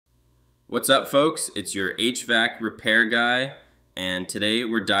What's up, folks? It's your HVAC repair guy, and today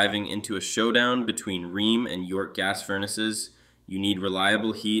we're diving into a showdown between Rheem and York gas furnaces. You need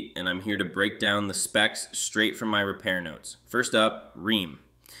reliable heat, and I'm here to break down the specs straight from my repair notes. First up, Rheem.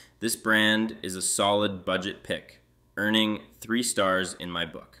 This brand is a solid budget pick, earning 3 stars in my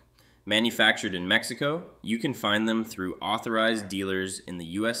book. Manufactured in Mexico, you can find them through authorized dealers in the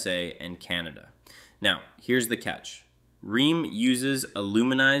USA and Canada. Now, here's the catch. Rheem uses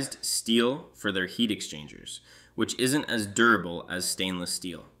aluminized steel for their heat exchangers, which isn't as durable as stainless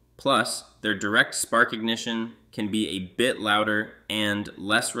steel. Plus, their direct spark ignition can be a bit louder and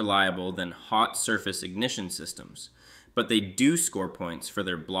less reliable than hot surface ignition systems, but they do score points for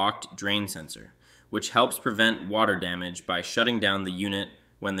their blocked drain sensor, which helps prevent water damage by shutting down the unit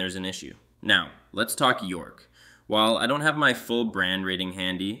when there's an issue. Now, let's talk York. While I don't have my full brand rating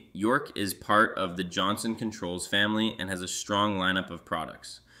handy, York is part of the Johnson Controls family and has a strong lineup of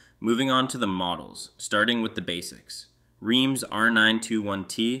products. Moving on to the models, starting with the basics. Rheem's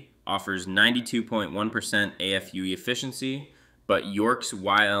R921T offers 92.1% AFUE efficiency, but York's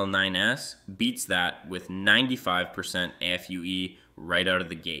YL9S beats that with 95% AFUE right out of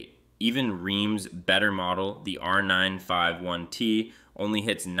the gate. Even Rheem's better model, the R951T, only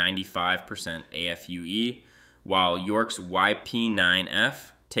hits 95% AFUE, while York's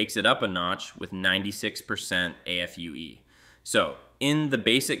YP9F takes it up a notch with 96% AFUE. So, in the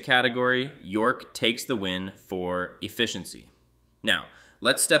basic category, York takes the win for efficiency. Now,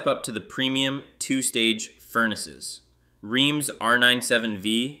 let's step up to the premium 2-stage furnaces. Rheem's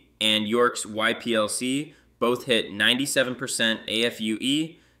R97V and York's YPLC both hit 97%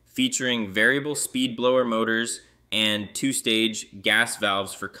 AFUE, featuring variable speed blower motors and 2-stage gas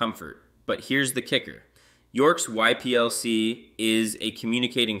valves for comfort. But here's the kicker. York's YPLC is a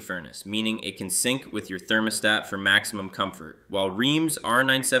communicating furnace, meaning it can sync with your thermostat for maximum comfort, while Rheem's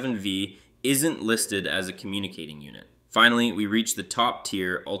R97V isn't listed as a communicating unit. Finally, we reach the top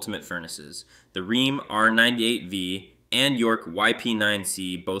tier ultimate furnaces. The Rheem R98V and York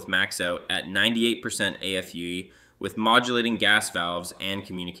YP9C both max out at 98% AFUE with modulating gas valves and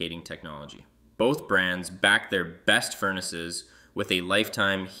communicating technology. Both brands back their best furnaces with a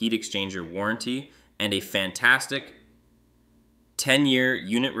lifetime heat exchanger warranty and a fantastic 10-year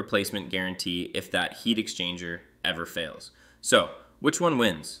unit replacement guarantee if that heat exchanger ever fails. So, which one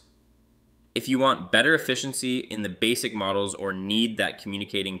wins? If you want better efficiency in the basic models or need that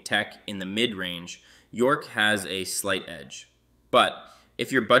communicating tech in the mid-range, York has a slight edge. But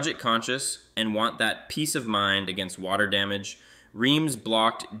if you're budget conscious and want that peace of mind against water damage, Rheem's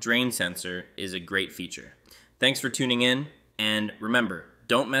blocked drain sensor is a great feature. Thanks for tuning in, and remember,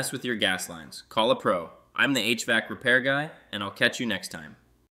 don't mess with your gas lines. Call a pro. I'm the HVAC repair guy, and I'll catch you next time.